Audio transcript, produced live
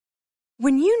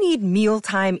When you need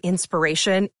mealtime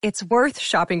inspiration, it's worth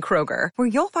shopping Kroger, where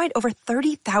you'll find over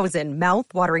 30,000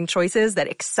 mouth-watering choices that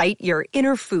excite your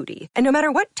inner foodie. And no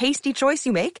matter what tasty choice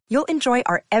you make, you'll enjoy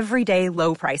our everyday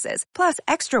low prices, plus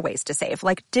extra ways to save,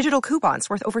 like digital coupons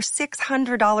worth over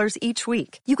 $600 each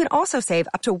week. You can also save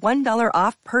up to $1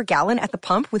 off per gallon at the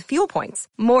pump with fuel points.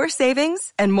 More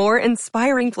savings and more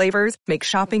inspiring flavors make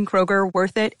shopping Kroger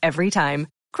worth it every time.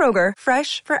 Kroger,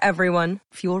 fresh for everyone.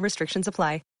 Fuel restrictions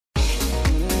apply.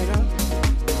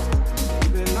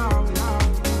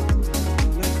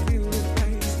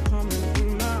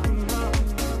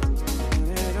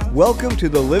 Welcome to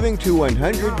the Living to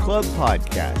 100 Club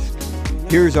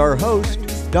podcast. Here's our host,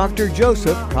 Dr.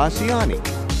 Joseph Casciani.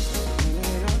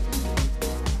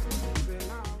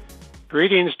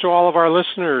 Greetings to all of our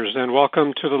listeners, and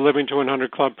welcome to the Living to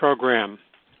 100 Club program,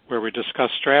 where we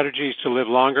discuss strategies to live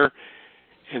longer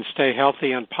and stay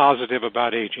healthy and positive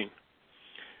about aging.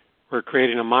 We're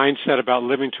creating a mindset about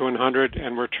living to 100,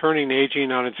 and we're turning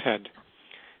aging on its head.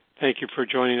 Thank you for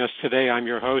joining us today. I'm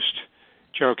your host,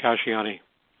 Joe Casciani.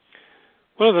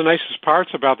 One of the nicest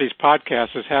parts about these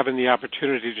podcasts is having the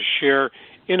opportunity to share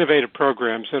innovative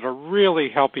programs that are really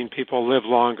helping people live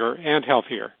longer and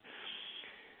healthier.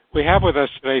 We have with us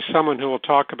today someone who will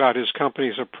talk about his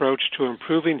company's approach to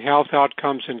improving health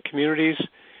outcomes in communities,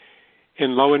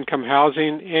 in low-income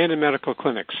housing, and in medical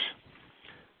clinics.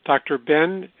 Dr.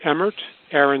 Ben Emmert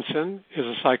Aronson is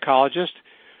a psychologist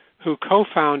who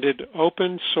co-founded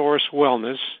Open Source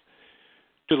Wellness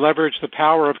to leverage the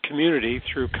power of community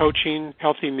through coaching,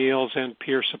 healthy meals, and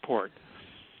peer support.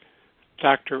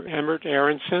 Dr. Emmert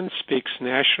Aronson speaks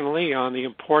nationally on the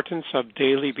importance of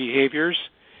daily behaviors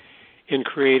in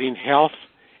creating health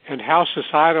and how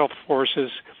societal forces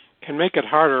can make it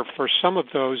harder for some of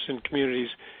those in communities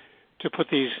to put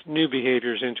these new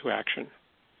behaviors into action.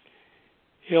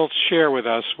 He'll share with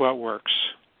us what works.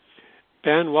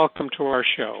 Ben, welcome to our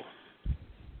show.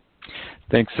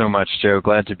 Thanks so much, Joe.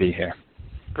 Glad to be here.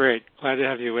 Great. Glad to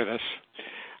have you with us.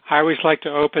 I always like to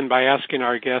open by asking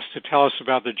our guests to tell us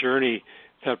about the journey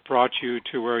that brought you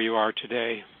to where you are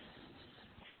today.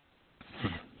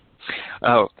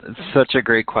 Oh, such a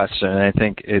great question. And I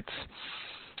think it's,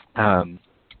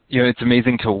 it's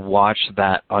amazing to watch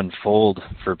that unfold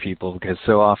for people, because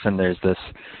so often there's this,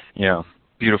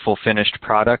 beautiful finished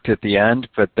product at the end,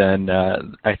 but then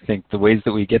I think the ways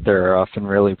that we get there are often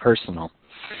really personal.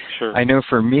 Sure. I know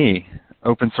for me,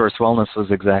 Open Source Wellness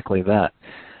was exactly that.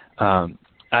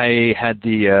 I had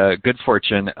the good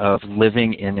fortune of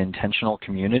living in intentional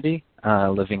community,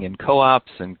 living in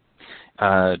co-ops and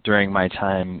during my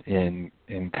time in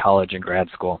college and grad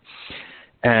school.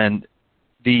 And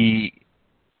the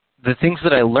things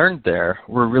that I learned there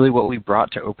were really what we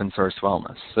brought to Open Source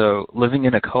Wellness. So living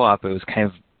in a co-op, it was kind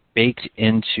of baked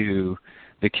into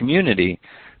the community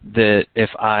that if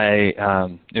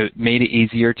it made it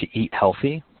easier to eat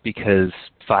healthy, because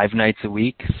 5 nights a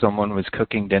week someone was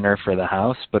cooking dinner for the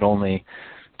house, but only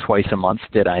twice a month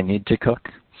did I need to cook.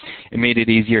 It made it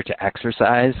easier to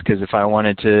exercise, because if I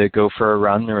wanted to go for a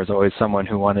run, there was always someone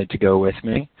who wanted to go with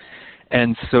me.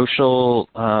 And social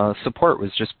support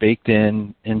was just baked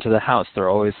into the house. There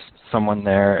was always someone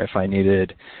there if I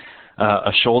needed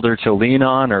a shoulder to lean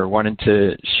on or wanted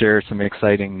to share some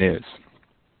exciting news.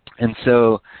 And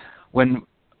so when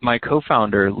my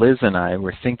co-founder, Liz, and I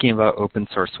were thinking about Open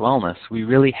Source Wellness, we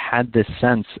really had this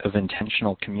sense of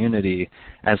intentional community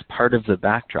as part of the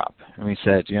backdrop. And we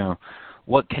said,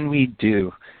 what can we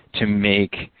do to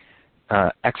make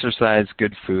exercise,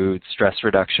 good food, stress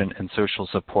reduction, and social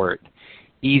support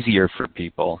easier for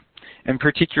people, and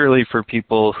particularly for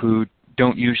people who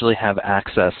don't usually have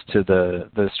access to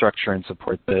the structure and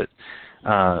support that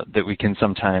we can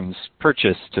sometimes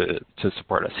purchase to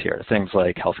support us here. Things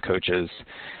like health coaches,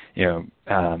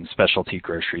 specialty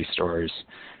grocery stores,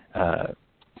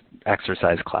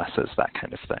 exercise classes, that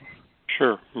kind of thing.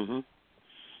 Sure.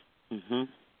 Mm-hmm. Mm-hmm.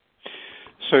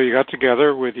 So you got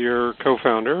together with your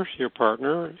co-founder, your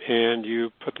partner, and you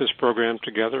put this program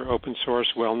together, Open Source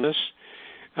Wellness.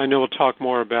 I know we'll talk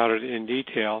more about it in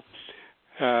detail.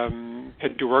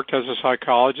 Had you worked as a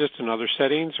psychologist in other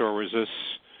settings, or was this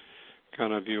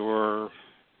kind of your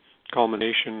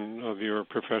culmination of your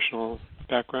professional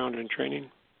background and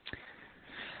training?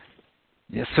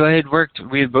 Yeah, so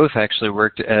we had both actually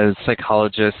worked as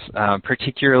psychologists,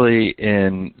 particularly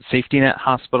in safety net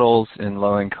hospitals, in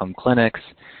low-income clinics.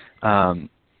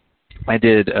 I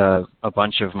did a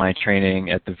bunch of my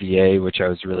training at the VA, which I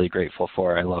was really grateful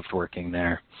for. I loved working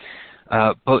there.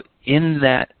 But in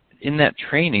that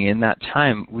training, in that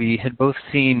time, we had both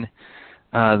seen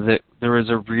that there was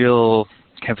a real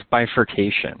kind of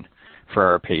bifurcation for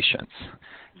our patients.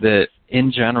 That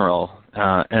in general,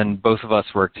 and both of us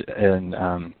worked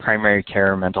in primary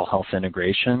care mental health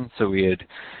integration, so we had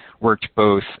worked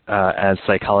both as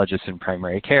psychologists in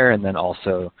primary care and then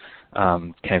also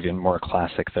kind of in more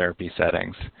classic therapy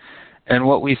settings. And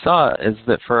what we saw is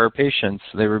that for our patients,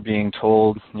 they were being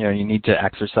told, you need to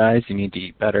exercise, you need to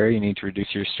eat better, you need to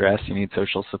reduce your stress, you need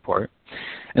social support.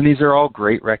 And these are all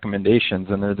great recommendations,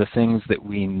 and they're the things that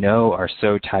we know are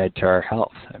so tied to our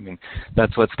health. I mean,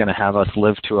 that's what's going to have us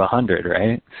live to 100,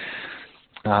 right?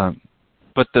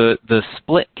 But the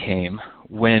split came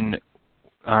when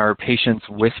our patients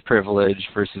with privilege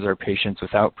versus our patients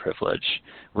without privilege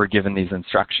were given these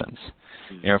instructions.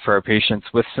 For our patients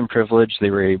with some privilege, they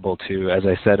were able to, as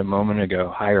I said a moment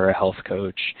ago, hire a health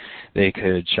coach. They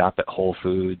could shop at Whole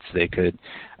Foods. They could,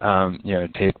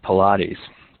 take Pilates.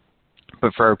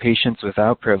 But for our patients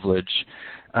without privilege,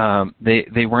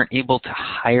 they weren't able to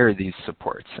hire these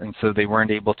supports, and so they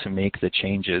weren't able to make the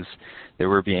changes that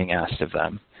were being asked of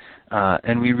them.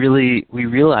 And we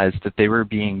realized that they were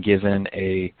being given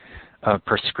a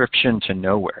prescription to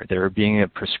nowhere. They were being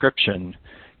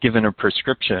given a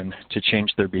prescription to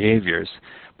change their behaviors,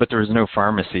 but there was no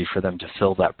pharmacy for them to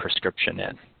fill that prescription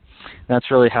in.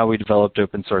 That's really how we developed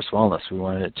Open Source Wellness. We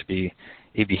wanted it to be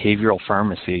a behavioral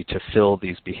pharmacy to fill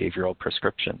these behavioral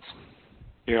prescriptions.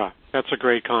 Yeah, that's a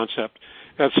great concept.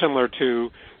 That's similar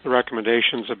to the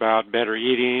recommendations about better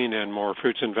eating and more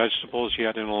fruits and vegetables,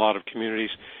 yet in a lot of communities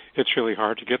it's really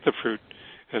hard to get the fruit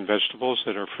and vegetables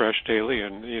that are fresh daily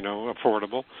and,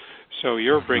 affordable. So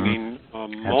you're bringing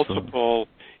multiple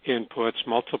inputs,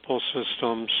 multiple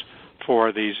systems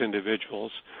for these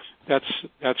individuals.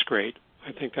 That's great.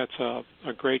 I think that's a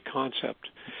great concept.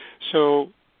 So,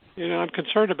 I'm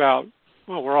concerned about,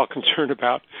 we're all concerned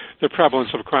about the prevalence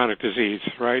of chronic disease,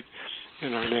 right?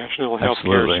 In our national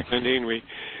healthcare spending, we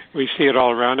see it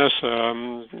all around us.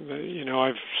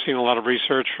 I've seen a lot of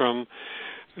research from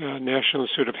National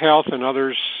Institute of Health and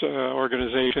others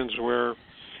organizations where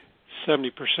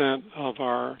 70% of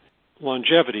our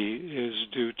longevity is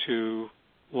due to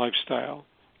lifestyle,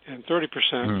 and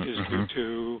 30% is due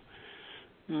to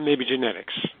maybe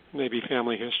genetics, maybe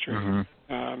family history.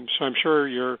 So I'm sure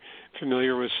you're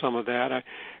familiar with some of that.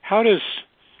 How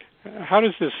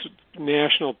does this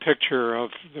national picture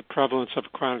of the prevalence of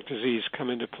chronic disease come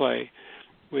into play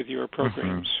with your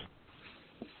programs?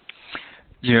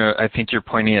 I think you're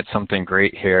pointing at something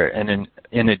great here. And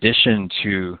in addition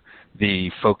to the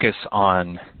focus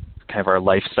on kind of our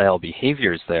lifestyle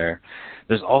behaviors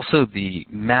there's also the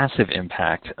massive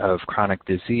impact of chronic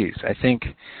disease. I think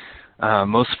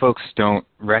most folks don't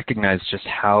recognize just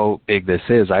how big this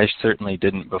is. I certainly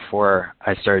didn't before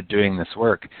I started doing this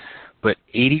work. But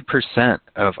 80%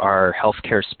 of our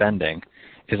healthcare spending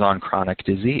is on chronic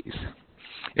disease.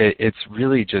 It's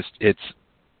really it's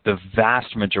the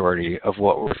vast majority of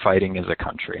what we're fighting as a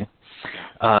country.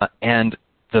 And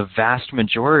the vast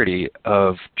majority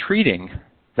of treating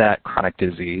that chronic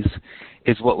disease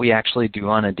is what we actually do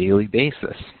on a daily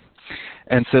basis.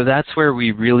 And so that's where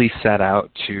we really set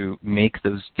out to make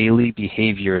those daily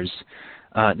behaviors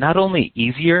not only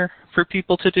easier for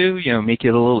people to do, make it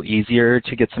a little easier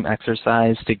to get some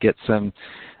exercise, to get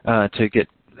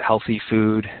healthy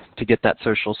food, to get that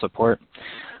social support,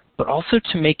 but also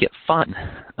to make it fun.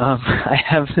 I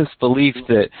have this belief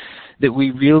that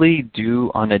we really do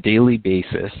on a daily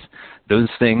basis those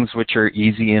things which are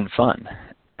easy and fun.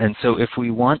 And so if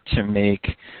we want to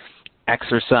make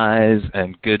exercise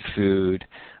and good food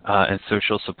and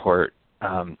social support,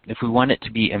 if we want it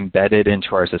to be embedded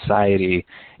into our society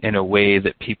in a way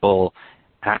that people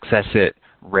access it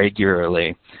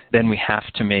regularly, then we have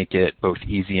to make it both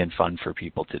easy and fun for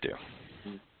people to do.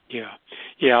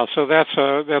 Yeah. So that's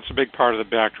a big part of the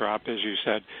backdrop, as you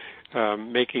said,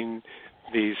 making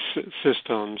these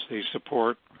systems, these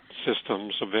support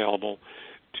systems, available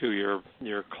to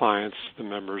your clients, the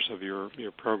members of your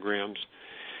programs.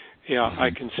 Yeah, I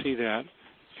can see that.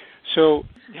 So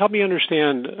help me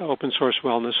understand Open Source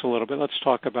Wellness a little bit. Let's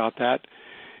talk about that.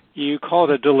 You call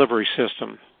it a delivery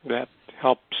system that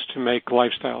helps to make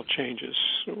lifestyle changes.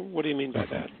 What do you mean by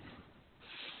that?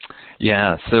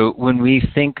 Yeah, so when we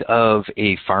think of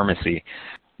a pharmacy,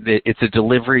 it's a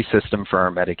delivery system for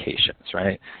our medications,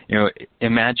 right?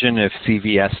 Imagine if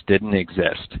CVS didn't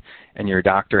exist and your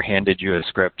doctor handed you a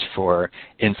script for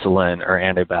insulin or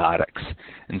antibiotics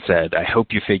and said, I hope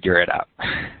you figure it out.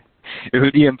 It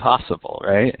would be impossible,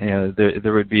 right?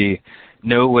 There would be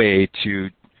no way to,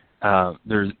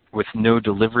 with no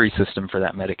delivery system for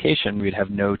that medication, we'd have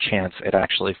no chance at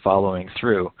actually following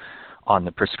through on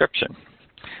the prescription.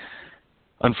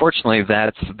 Unfortunately,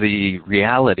 that's the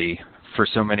reality for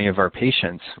so many of our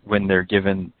patients when they're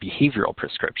given behavioral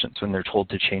prescriptions, when they're told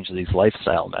to change these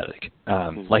lifestyle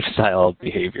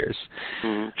behaviors.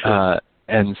 Sure.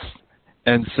 And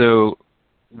so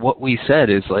what we said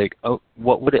is like, oh,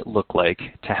 what would it look like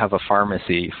to have a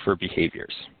pharmacy for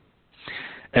behaviors?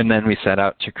 And then we set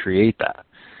out to create that.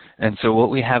 And so what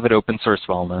we have at Open Source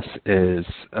Wellness is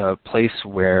a place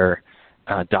where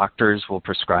doctors will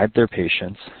prescribe their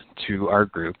patients to our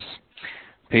groups.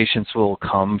 Patients will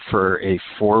come for a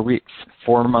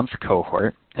 4-month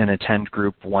cohort and attend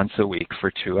group once a week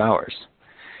for 2 hours.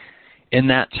 In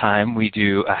that time, we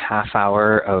do a half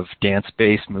hour of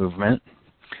dance-based movement,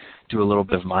 do a little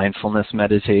bit of mindfulness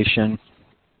meditation.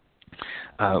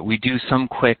 We do some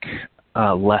quick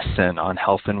lesson on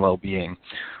health and well-being.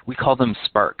 We call them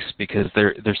sparks because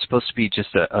they're supposed to be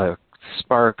just a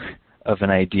spark of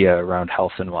an idea around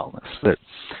health and wellness. That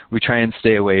we try and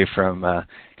stay away from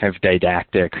kind of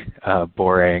didactic,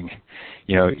 boring,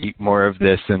 eat more of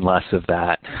this and less of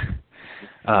that,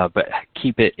 but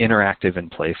keep it interactive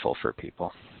and playful for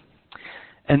people.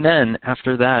 And then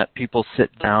after that, people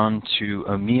sit down to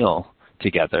a meal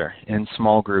together in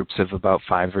small groups of about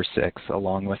 5 or 6,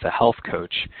 along with a health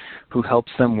coach who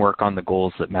helps them work on the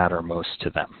goals that matter most to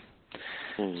them.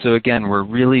 So again, we're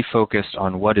really focused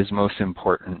on what is most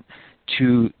important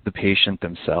to the patient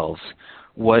themselves,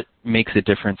 what makes a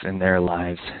difference in their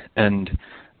lives, and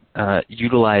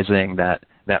utilizing that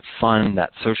fun,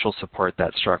 that social support,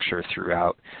 that structure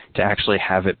throughout to actually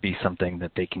have it be something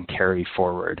that they can carry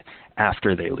forward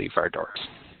after they leave our doors.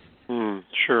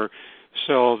 Sure.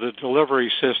 So the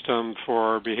delivery system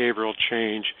for behavioral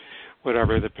change,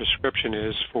 whatever the prescription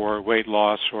is for weight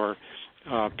loss or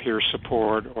peer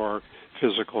support or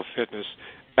physical fitness,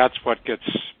 that's what gets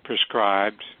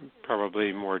prescribed,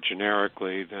 probably more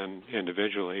generically than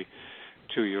individually,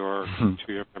 to your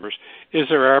members. Is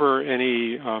there ever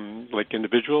any like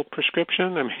individual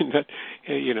prescription? I mean, that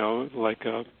like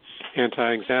a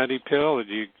anti-anxiety pill?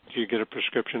 Do you get a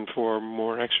prescription for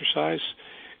more exercise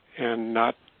and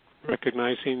not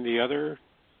recognizing the other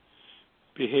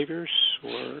behaviors,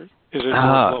 or is it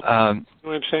more global? You know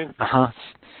what I'm saying?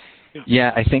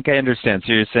 Yeah, I think I understand.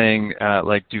 So you're saying,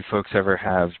 like, do folks ever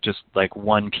have just like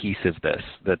one piece of this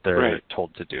that they're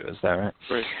told to do? Is that right?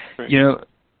 Right.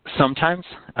 Sometimes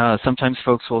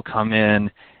folks will come in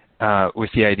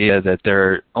with the idea that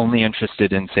they're only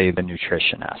interested in, say, the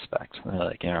nutrition aspect. They're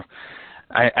like,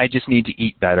 I just need to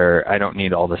eat better. I don't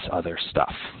need all this other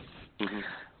stuff. Mm-hmm.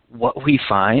 What we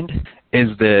find is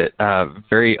that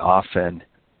very often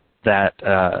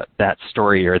that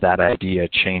story or that idea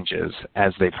changes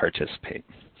as they participate.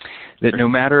 That no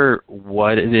matter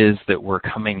what it is that we're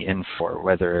coming in for,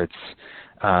 whether it's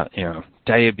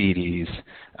diabetes,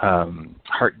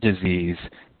 heart disease,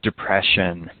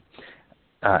 depression,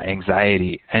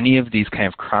 anxiety, any of these kind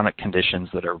of chronic conditions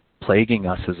that are plaguing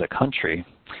us as a country,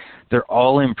 they're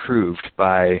all improved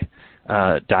by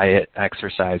diet,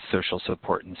 exercise, social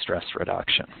support, and stress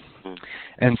reduction.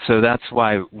 And so that's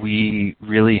why we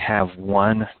really have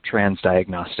one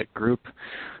transdiagnostic group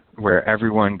where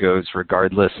everyone goes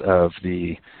regardless of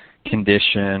the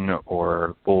condition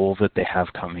or goal that they have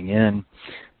coming in,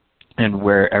 and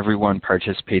where everyone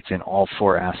participates in all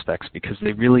 4 aspects because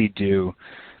they really do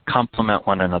complement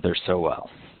one another so well.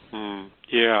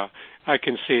 Yeah, I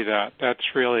can see that. That's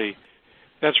really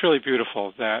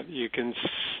beautiful that you can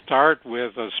start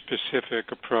with a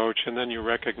specific approach and then you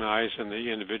recognize, and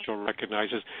the individual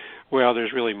recognizes, well,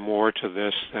 there's really more to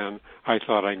this than I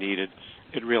thought I needed.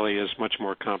 It really is much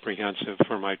more comprehensive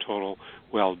for my total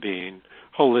well-being,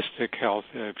 holistic health,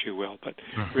 if you will, but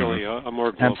really a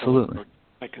more global Absolutely. approach.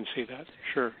 I can see that.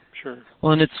 Sure.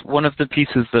 Well, and it's one of the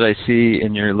pieces that I see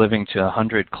in your Living to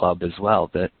 100 Club as well,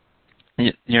 that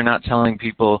you're not telling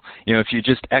people, if you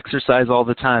just exercise all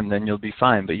the time, then you'll be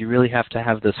fine. But you really have to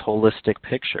have this holistic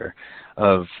picture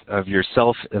of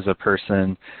yourself as a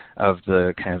person, of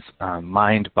the kind of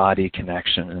mind-body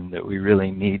connection, and that we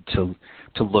really need to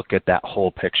look at that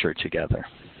whole picture together.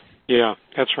 Yeah,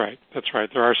 that's right.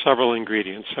 There are several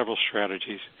ingredients, several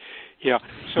strategies. Yeah.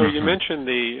 So you mentioned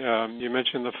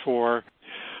the 4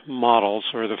 models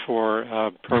or the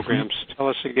 4 programs. Tell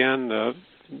us again the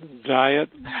diet.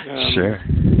 Sure.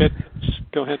 Fitness,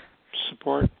 go ahead.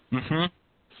 Support.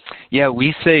 Yeah,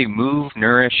 we say move,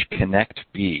 nourish, connect,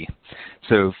 be.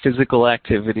 So physical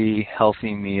activity,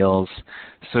 healthy meals,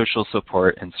 social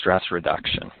support, and stress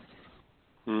reduction.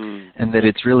 And that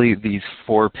it's really these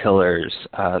 4 pillars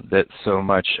that so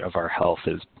much of our health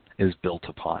is built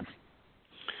upon.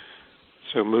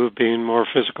 So move being more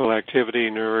physical activity,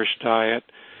 nourish diet,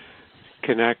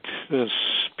 connect this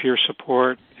peer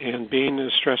support, and being the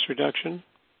stress reduction?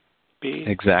 B?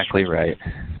 Exactly right.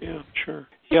 Yeah, sure.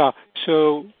 Yeah,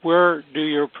 so where do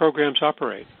your programs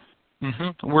operate?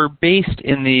 We're based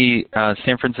in the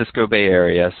San Francisco Bay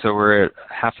Area, so we're at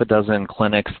half a dozen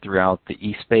clinics throughout the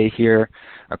East Bay here,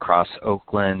 across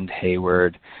Oakland,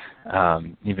 Hayward,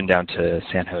 even down to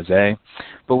San Jose.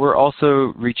 But we're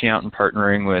also reaching out and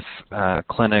partnering with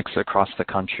clinics across the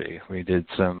country. We did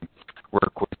some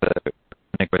work with a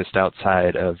clinic just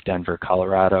outside of Denver,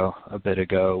 Colorado a bit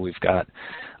ago. We've got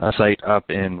a site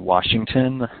up in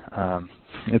Washington.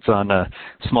 It's on a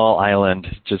small island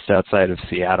just outside of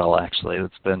Seattle, actually.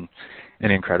 It's been an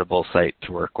incredible site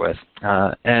to work with.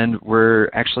 And we're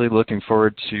actually looking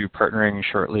forward to partnering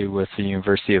shortly with the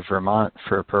University of Vermont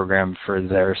for a program for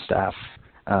their staff,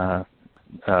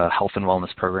 health and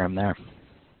wellness program there.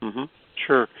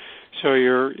 Sure. So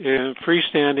you're in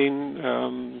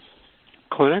freestanding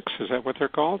clinics, is that what they're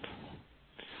called?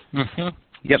 Yep,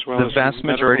 As well the as vast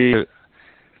majority.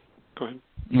 Go ahead.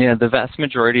 Yeah, the vast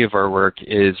majority of our work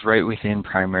is right within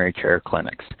primary care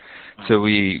clinics. So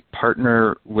we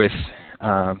partner with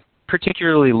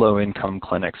particularly low-income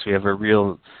clinics. We have a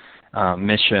real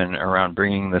mission around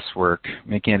bringing this work,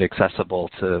 making it accessible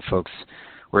to folks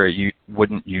where it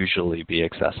wouldn't usually be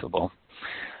accessible.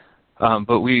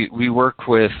 But we work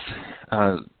with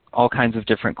all kinds of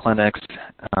different clinics,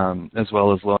 as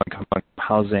well as low-income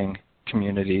housing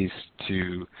communities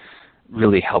to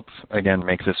really help, again,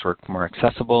 make this work more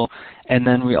accessible. And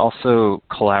then we also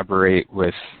collaborate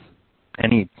with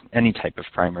any type of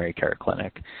primary care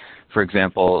clinic. For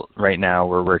example, right now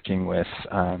we're working with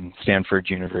Stanford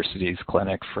University's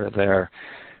clinic for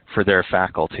their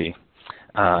faculty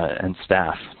and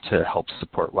staff to help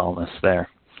support wellness there.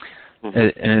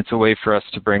 And it's a way for us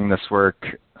to bring this work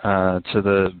to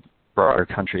the broader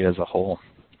country as a whole.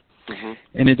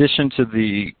 In addition to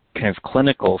the kind of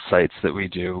clinical sites that we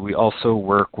do, we also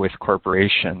work with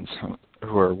corporations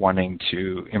who are wanting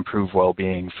to improve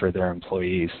well-being for their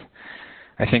employees.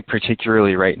 I think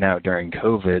particularly right now during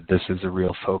COVID, this is a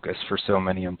real focus for so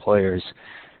many employers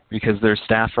because their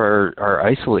staff are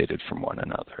isolated from one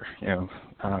another.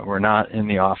 We're not in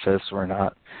the office, we're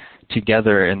not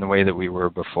together in the way that we were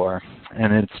before,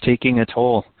 and it's taking a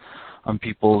toll on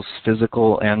people's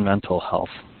physical and mental health.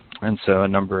 And so a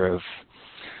number of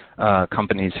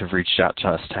companies have reached out to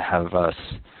us to have us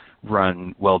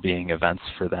run well-being events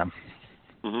for them.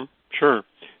 Sure.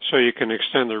 So you can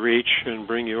extend the reach and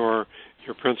bring your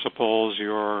principles,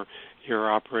 your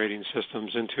operating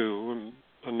systems into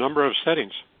a number of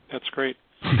settings. That's great.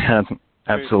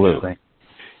 Absolutely.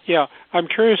 Yeah, I'm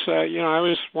curious. I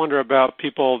always wonder about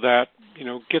people that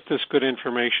get this good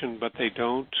information, but they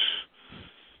don't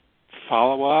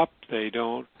follow up. They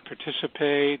don't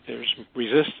participate. There's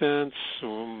resistance.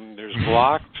 There's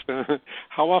blocks.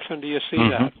 How often do you see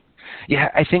that? Yeah,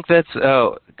 I think that's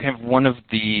kind of one of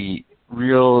the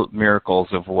real miracles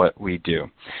of what we do,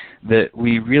 that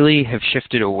we really have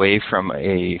shifted away from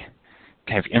a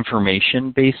kind of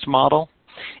information-based model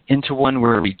into one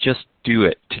where we just do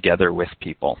it together with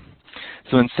people.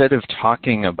 So instead of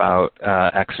talking about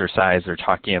exercise or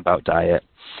talking about diet,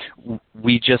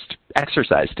 we just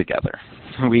exercise together.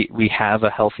 We have a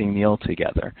healthy meal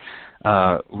together.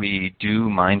 We do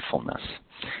mindfulness.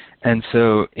 And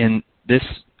so this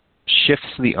shifts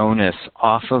the onus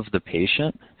off of the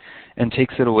patient and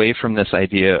takes it away from this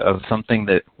idea of something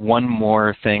that one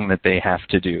more thing that they have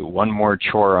to do, one more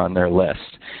chore on their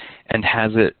list, and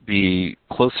has it be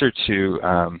closer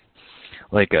to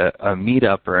like a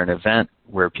meetup or an event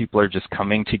where people are just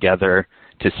coming together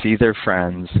to see their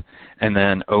friends, and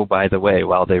then, oh, by the way,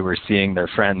 while they were seeing their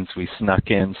friends, we snuck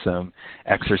in some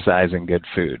exercise and good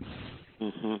food.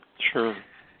 Sure.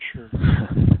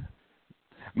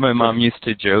 My mom used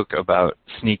to joke about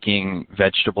sneaking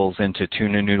vegetables into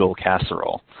tuna noodle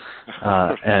casserole.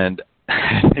 And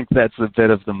I think that's a bit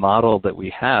of the model that we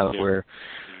have, where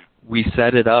we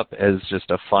set it up as just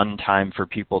a fun time for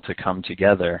people to come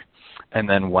together. And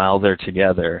then while they're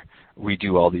together, we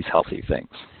do all these healthy things.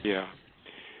 Yeah.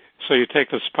 So you take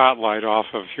the spotlight off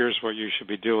of here's what you should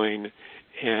be doing,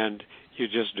 and you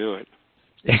just do it.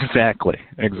 Exactly.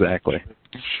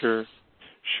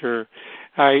 Sure.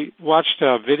 I watched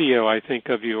a video, I think,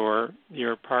 of your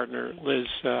partner, Liz.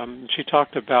 She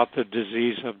talked about the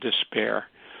disease of despair.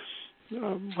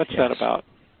 What's that about?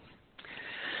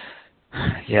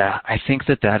 Yeah, I think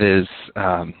that is,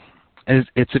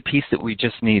 it's a piece that we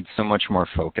just need so much more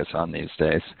focus on these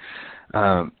days.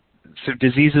 So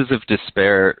diseases of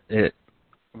despair,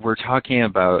 we're talking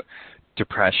about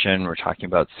depression, we're talking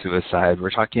about suicide, we're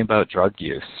talking about drug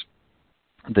use.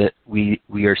 That we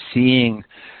are seeing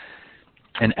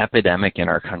an epidemic in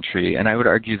our country, and I would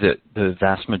argue that the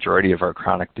vast majority of our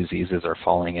chronic diseases are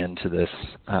falling into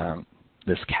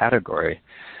this category,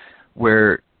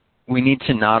 where we need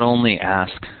to not only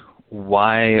ask,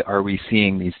 why are we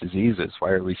seeing these diseases? Why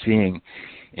are we seeing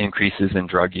increases in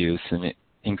drug use and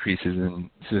increases in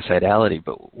suicidality?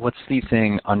 But what's the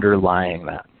thing underlying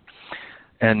that?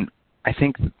 And I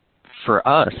think for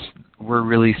us, we're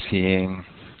really seeing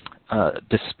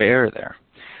despair there.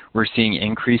 We're seeing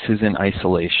increases in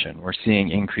isolation. We're seeing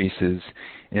increases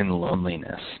in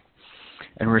loneliness.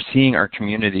 And we're seeing our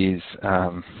communities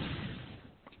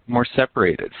more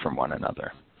separated from one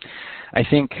another. I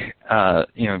think,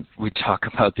 we talk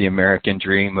about the American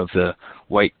dream of the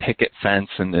white picket fence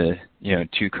and the,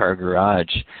 two-car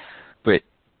garage, but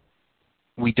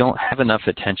we don't have enough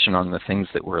attention on the things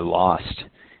that were lost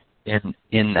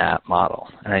in that model.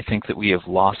 And I think that we have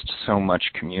lost so much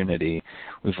community,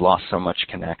 we've lost so much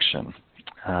connection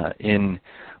in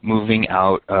moving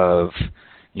out of,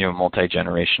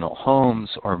 multi-generational homes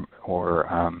or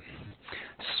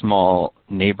small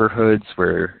neighborhoods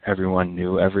where everyone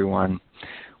knew everyone.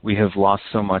 We have lost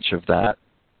so much of that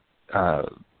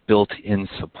built-in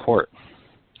support.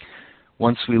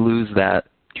 Once we lose that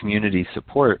community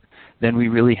support, then we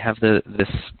really have this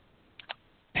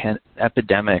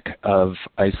epidemic of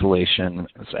isolation,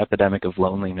 this epidemic of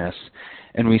loneliness,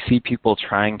 and we see people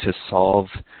trying to solve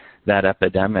that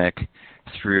epidemic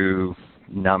through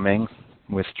numbing,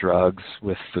 with drugs,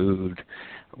 with food,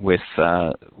 with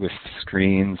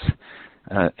screens,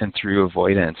 and through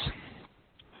avoidance.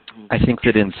 I think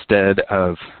that instead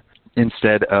of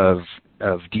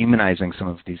demonizing some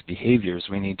of these behaviors,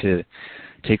 we need to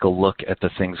take a look at the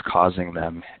things causing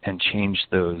them and change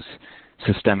those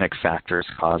systemic factors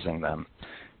causing them,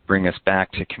 bring us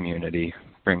back to community,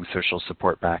 bring social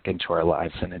support back into our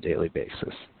lives on a daily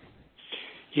basis.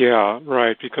 Yeah,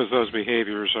 right, because those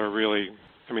behaviors are really,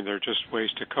 they're just ways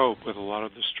to cope with a lot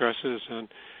of the stresses and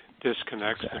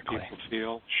disconnects that people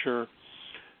feel. Sure.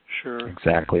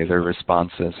 Exactly, they're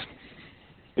responses.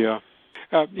 Yeah.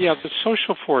 The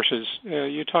social forces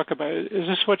you talk about, is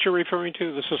this what you're referring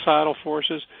to, the societal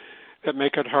forces that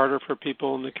make it harder for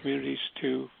people in the communities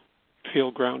to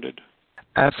feel grounded?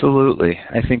 Absolutely.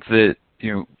 I think that,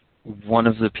 one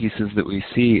of the pieces that we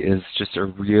see is just a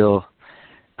real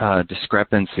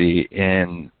discrepancy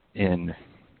in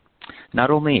not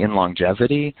only in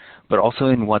longevity, but also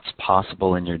in what's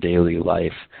possible in your daily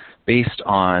life based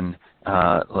on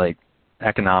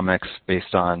economics,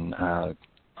 based on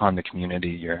the community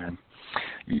you're in.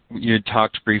 You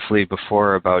talked briefly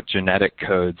before about genetic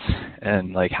codes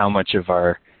and how much of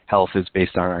our health is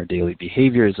based on our daily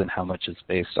behaviors and how much is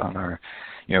based on our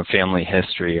family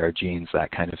history, our genes,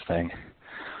 that kind of thing.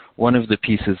 One of the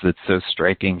pieces that's so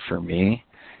striking for me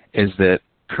is that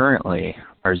currently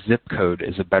our zip code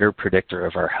is a better predictor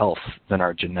of our health than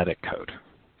our genetic code.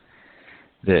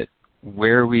 That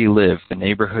where we live, the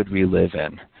neighborhood we live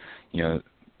in,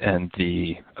 and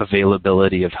the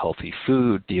availability of healthy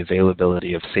food, the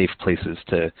availability of safe places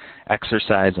to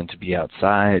exercise and to be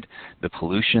outside, the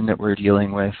pollution that we're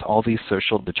dealing with, all these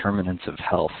social determinants of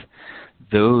health,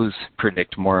 those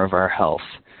predict more of our health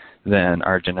than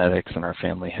our genetics and our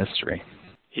family history.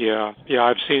 Yeah,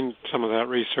 I've seen some of that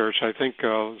research. I think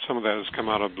some of that has come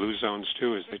out of Blue Zones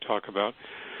too, as they talk about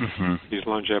these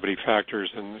longevity factors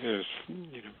and is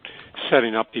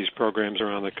setting up these programs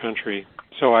around the country.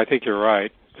 So I think you're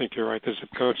right. The zip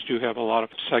codes do have a lot of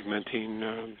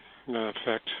segmenting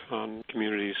effect on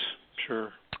communities.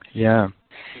 Sure. Yeah.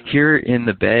 Here in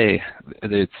the Bay,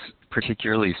 it's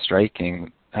particularly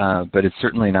striking, but it's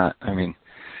certainly not.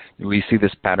 We see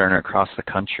this pattern across the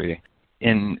country.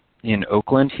 In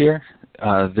Oakland here,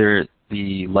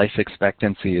 the life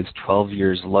expectancy is 12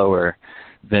 years lower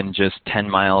than just 10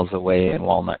 miles away in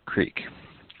Walnut Creek.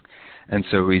 And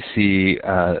so we see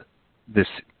this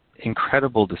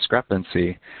incredible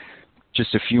discrepancy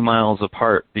just a few miles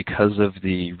apart because of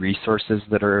the resources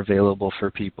that are available for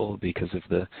people, because of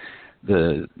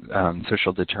the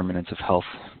social determinants of health,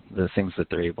 the things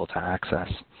that they're able to access.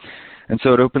 And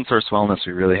so at Open Source Wellness,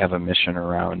 we really have a mission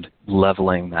around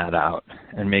leveling that out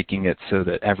and making it so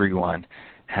that everyone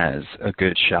has a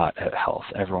good shot at health.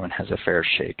 Everyone has a fair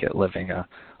shake at living a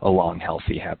long,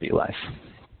 healthy, happy life.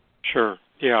 Sure.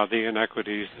 Yeah, the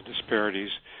inequities, the disparities.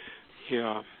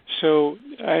 Yeah. So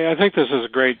I think this is a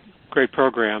great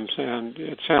program, and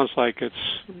it sounds like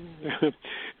it's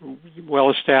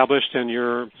well established, and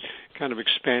you're kind of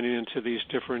expanding into these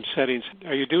different settings.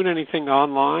 Are you doing anything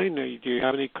online? Do you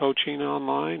have any coaching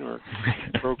online or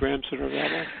programs that are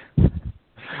available?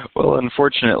 Well,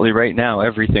 unfortunately, right now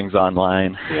everything's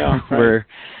online. Yeah, right. We're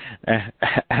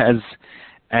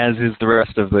as is the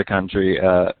rest of the country,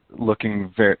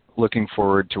 looking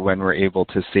forward to when we're able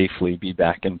to safely be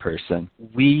back in person.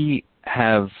 We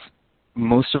have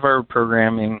most of our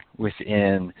programming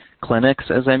within clinics,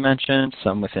 as I mentioned,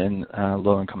 some within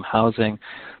low-income housing,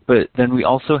 but then we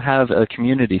also have a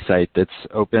community site that's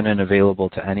open and available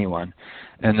to anyone.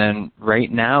 And then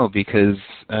right now, because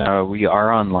we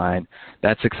are online,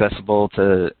 that's accessible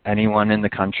to anyone in the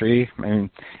country, I mean,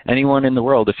 anyone in the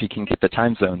world if you can get the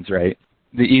time zones right.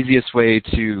 The easiest way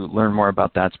to learn more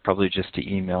about that is probably just to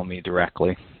email me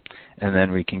directly, and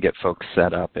then we can get folks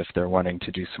set up if they're wanting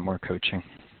to do some more coaching.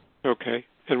 Okay.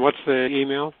 And what's the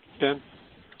email, Ben?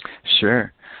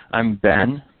 Sure. I'm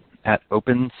Ben at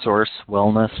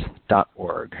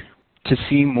opensourcewellness.org. To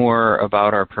see more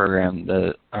about our program,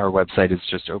 our website is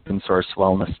just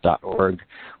opensourcewellness.org.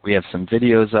 We have some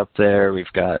videos up there.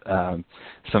 We've got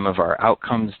some of our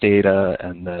outcomes data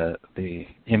and the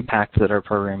impact that our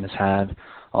program has had,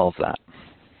 all of that.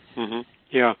 Mm-hmm.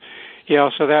 Yeah.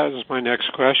 So that was my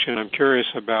next question. I'm curious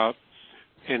about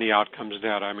any outcomes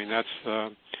data. I mean, that's the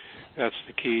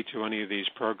key to any of these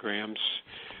programs.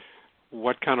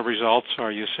 What kind of results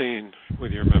are you seeing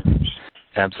with your members?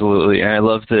 Absolutely, and I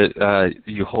love that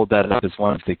you hold that up as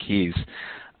one of the keys.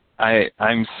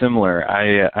 I'm similar.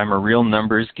 I'm a real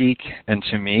numbers geek, and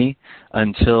to me,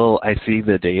 until I see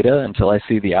the data, until I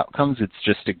see the outcomes, it's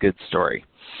just a good story.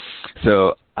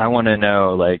 So I want to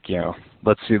know,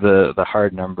 let's see the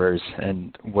hard numbers,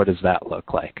 and what does that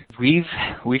look like? We've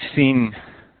seen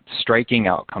striking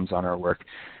outcomes on our work,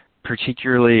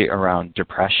 particularly around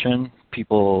depression.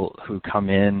 People who come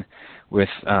in with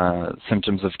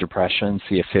symptoms of depression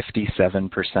see a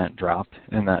 57% drop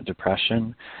in that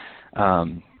depression.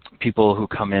 People who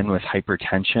come in with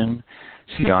hypertension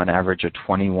see on average a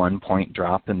 21-point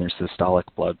drop in their systolic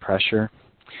blood pressure.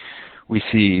 We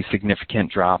see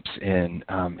significant drops in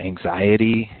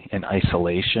anxiety and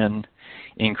isolation,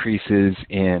 increases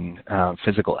in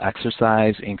physical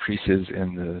exercise, increases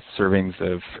in the servings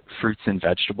of fruits and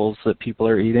vegetables that people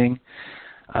are eating.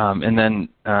 And then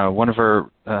one of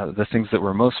the things that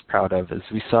we're most proud of is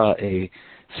we saw a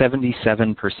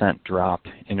 77% drop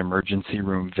in emergency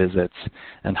room visits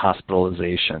and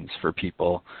hospitalizations for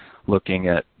people looking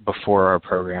at before our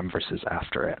program versus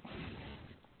after it.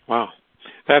 Wow.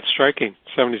 That's striking,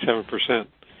 77%.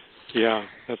 Yeah,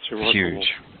 that's remarkable. Huge.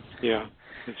 Yeah,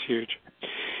 it's huge.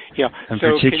 Yeah. And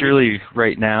so particularly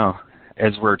right now,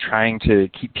 as we're trying to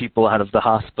keep people out of the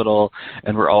hospital,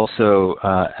 and we're also,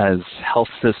 as health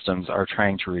systems, are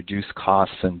trying to reduce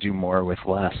costs and do more with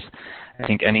less, I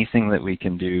think anything that we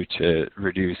can do to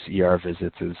reduce ER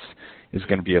visits is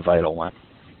going to be a vital one.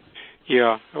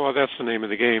 Yeah, well, that's the name of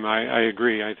the game. I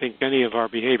agree. I think any of our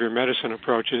behavior medicine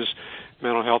approaches,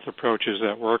 mental health approaches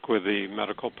that work with the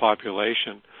medical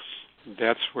population,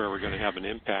 that's where we're going to have an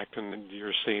impact, and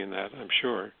you're seeing that, I'm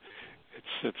sure.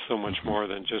 It's so much more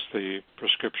than just the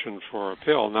prescription for a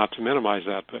pill, not to minimize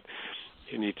that, but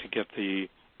you need to get the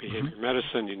behavior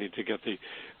medicine, you need to get the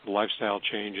lifestyle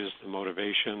changes, the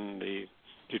motivation, the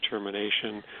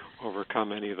determination,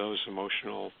 overcome any of those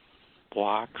emotional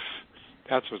blocks.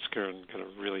 That's what's going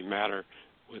to really matter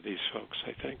with these folks,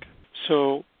 I think.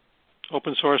 So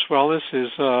Open Source Wellness is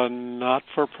a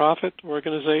not-for-profit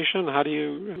organization. How do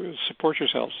you support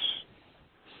yourselves?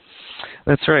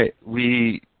 That's right.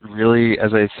 We really,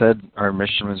 as I said, our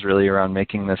mission was really around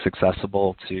making this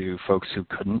accessible to folks who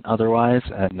couldn't otherwise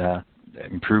and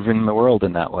improving the world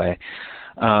in that way.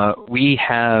 We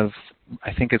have,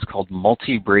 I think it's called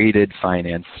multi-braided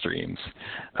finance streams.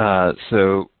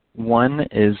 So one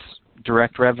is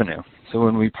direct revenue. So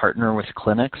when we partner with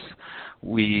clinics,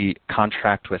 we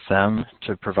contract with them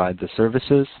to provide the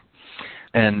services.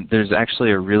 And there's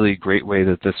actually a really great way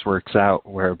that this works out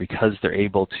where because they're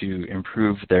able to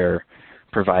improve their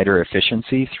provider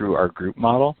efficiency through our group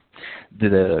model,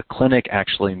 the clinic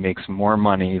actually makes more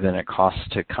money than it costs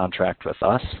to contract with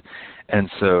us. And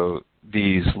so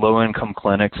these low-income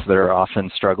clinics that are often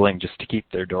struggling just to keep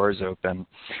their doors open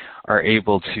are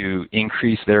able to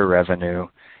increase their revenue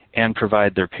and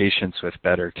provide their patients with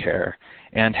better care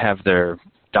and have their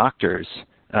doctors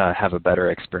have a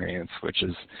better experience, which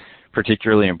is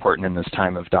particularly important in this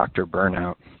time of doctor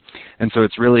burnout. And so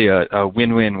it's really a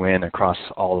win-win-win across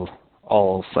all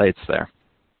sites there.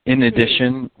 In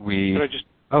addition,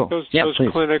 those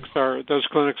clinics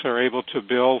are able to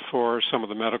bill for some of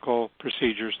the medical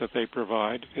procedures that they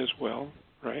provide as well,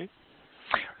 right?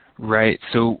 Right.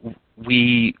 So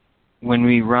when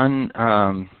we run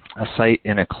a site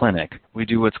in a clinic, we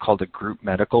do what's called a group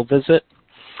medical visit,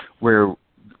 where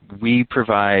we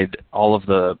provide all of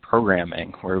the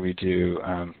programming, where we do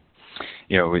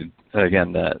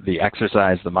again, the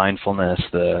exercise, the mindfulness,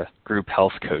 the group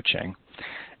health coaching.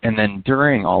 And then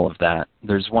during all of that,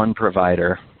 there's one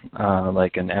provider,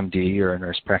 like an MD or a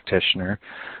nurse practitioner,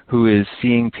 who is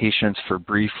seeing patients for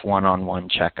brief one-on-one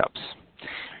checkups.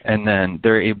 And then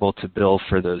they're able to bill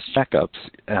for those checkups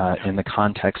in the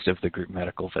context of the group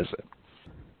medical visit.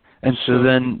 And so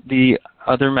then the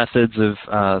other methods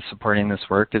of supporting this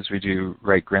work is we do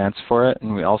write grants for it,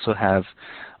 and we also have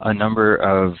a number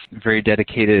of very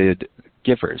dedicated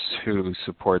givers who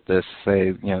support this,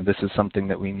 say, this is something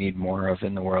that we need more of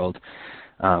in the world.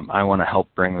 I want to help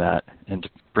bring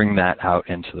that out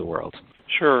into the world.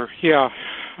 Sure. Yeah.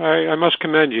 I must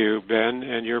commend you, Ben,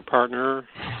 and your partner,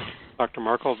 Dr.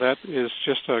 Markle. That is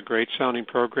just a great sounding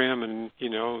program, and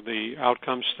the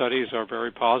outcome studies are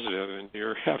very positive, and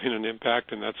you're having an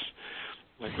impact, and that's,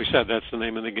 like we said, that's the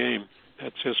name of the game.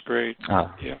 That's just great.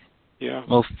 Yeah.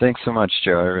 Well, thanks so much,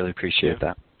 Joe. I really appreciate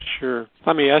that. Sure.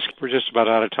 Let me ask, we're just about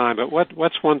out of time, but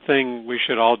what's one thing we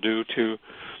should all do to,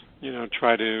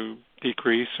 try to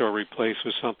decrease or replace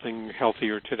with something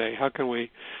healthier today?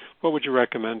 What would you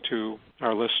recommend to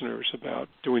our listeners about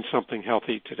doing something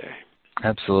healthy today?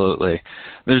 Absolutely.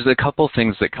 There's a couple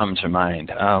things that come to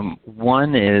mind.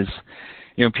 One is,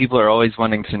 people are always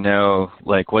wanting to know,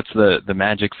 like, what's the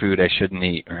magic food I shouldn't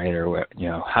eat, right? Or,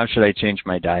 how should I change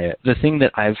my diet? The thing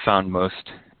that I've found most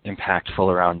impactful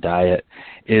around diet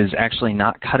is actually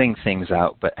not cutting things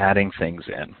out, but adding things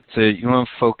in. So you want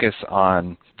to focus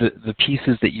on the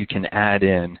pieces that you can add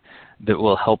in that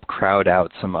will help crowd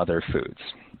out some other foods.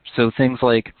 So things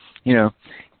like,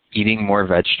 eating more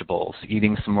vegetables,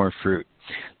 eating some more fruit.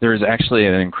 There's actually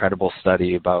an incredible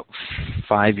study about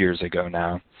 5 years ago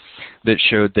now that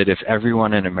showed that if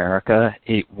everyone in America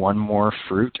ate one more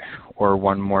fruit or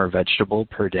one more vegetable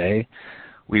per day,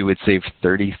 we would save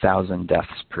 30,000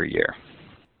 deaths per year.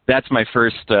 That's my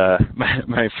first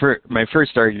my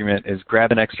first argument is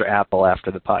grab an extra apple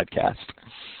after the podcast.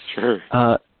 Sure.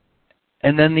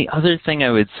 And then the other thing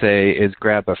I would say is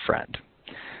grab a friend.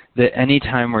 That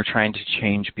anytime we're trying to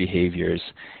change behaviors,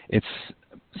 it's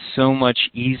so much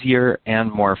easier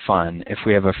and more fun if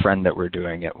we have a friend that we're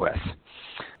doing it with.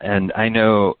 And I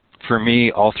know for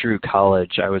me, all through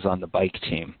college, I was on the bike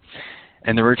team.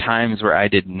 And there were times where I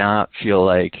did not feel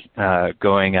like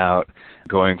going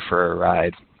for a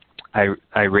ride.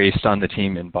 I raced on the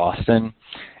team in Boston,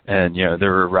 and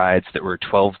there were rides that were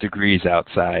 12 degrees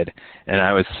outside, and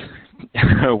I was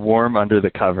warm under the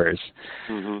covers.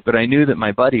 Mm-hmm. But I knew that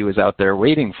my buddy was out there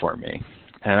waiting for me,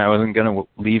 and I wasn't going to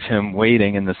leave him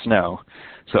waiting in the snow.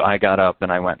 So I got up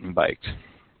and I went and biked.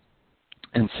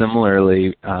 And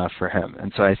similarly for him.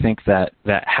 And so I think that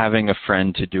having a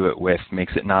friend to do it with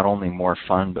makes it not only more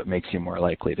fun, but makes you more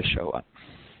likely to show up.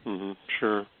 Mm-hmm.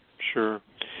 Sure.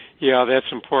 Yeah,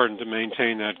 that's important to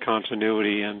maintain that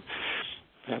continuity and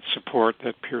that support,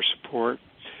 that peer support.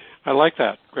 I like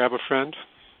that. Grab a friend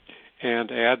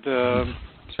and add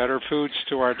better foods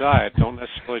to our diet. Don't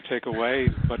necessarily take away,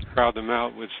 but crowd them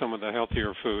out with some of the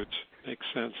healthier foods. Makes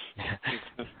sense.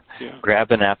 Yeah.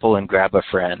 Grab an apple and grab a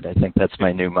friend. I think that's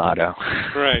my new motto.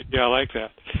 Right. Yeah, I like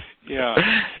that. Yeah,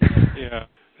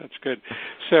 that's good.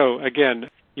 So, again,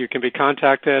 you can be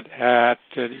contacted at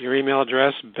your email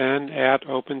address,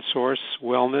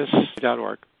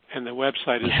 ben@opensourcewellness.org. And the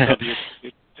website is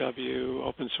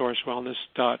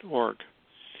www.opensourcewellness.org.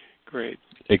 Great.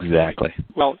 Exactly.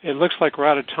 Well, it looks like we're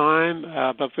out of time,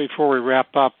 but before we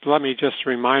wrap up, let me just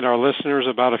remind our listeners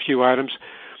about a few items.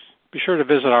 Be sure to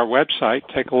visit our website,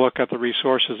 take a look at the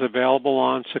resources available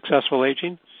on successful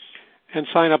aging, and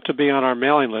sign up to be on our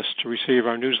mailing list to receive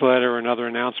our newsletter and other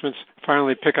announcements.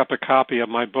 Finally, pick up a copy of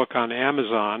my book on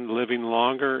Amazon, Living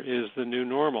Longer is the New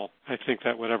Normal. I think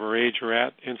that whatever age you're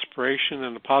at, inspiration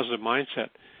and a positive mindset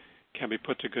can be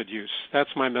put to good use.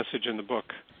 That's my message in the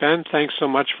book. Ben, thanks so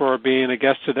much for being a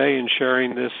guest today and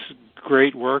sharing this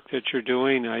great work that you're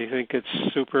doing. I think it's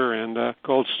super, and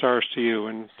gold stars to you,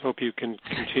 and hope you can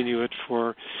continue it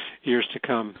for years to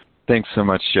come. Thanks so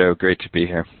much, Joe. Great to be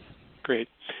here. Great.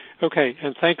 Okay,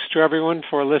 and thanks to everyone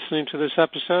for listening to this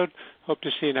episode. Hope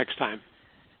to see you next time.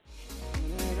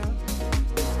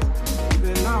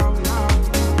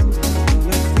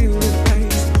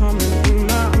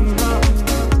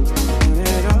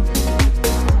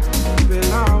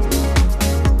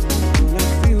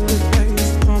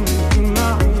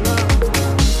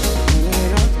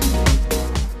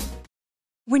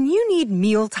 When you you need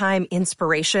mealtime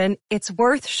inspiration, it's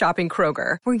worth shopping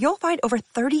Kroger, where you'll find over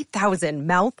 30,000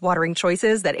 mouth-watering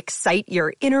choices that excite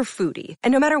your inner foodie.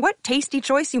 And no matter what tasty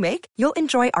choice you make, you'll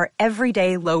enjoy our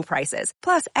everyday low prices,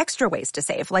 plus extra ways to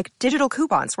save, like digital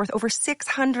coupons worth over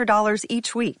 $600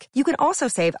 each week. You can also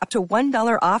save up to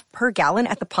 $1 off per gallon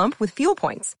at the pump with fuel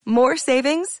points. More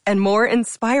savings and more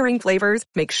inspiring flavors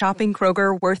make shopping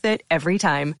Kroger worth it every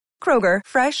time. Kroger,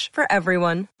 fresh for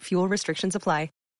everyone. Fuel restrictions apply.